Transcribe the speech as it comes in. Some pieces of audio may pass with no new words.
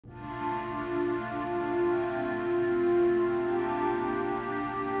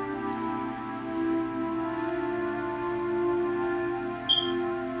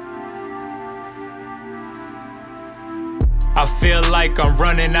I feel like I'm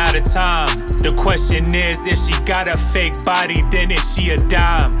running out of time. The question is, if she got a fake body, then is she a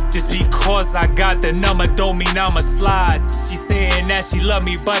dime? Just because I got the number don't mean I'ma slide. She saying that she love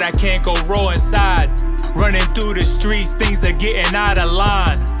me, but I can't go roll inside. Running through the streets, things are getting out of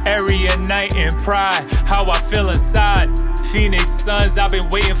line. Aryan night and pride, how I feel inside. Phoenix Suns, I've been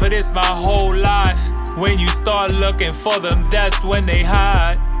waiting for this my whole life. When you start looking for them, that's when they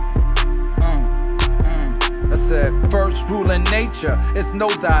hide. I said, first rule in nature is know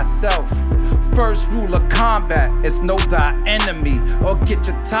thyself. First rule of combat is know thy enemy, or get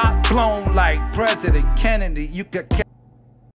your top blown like President Kennedy. You could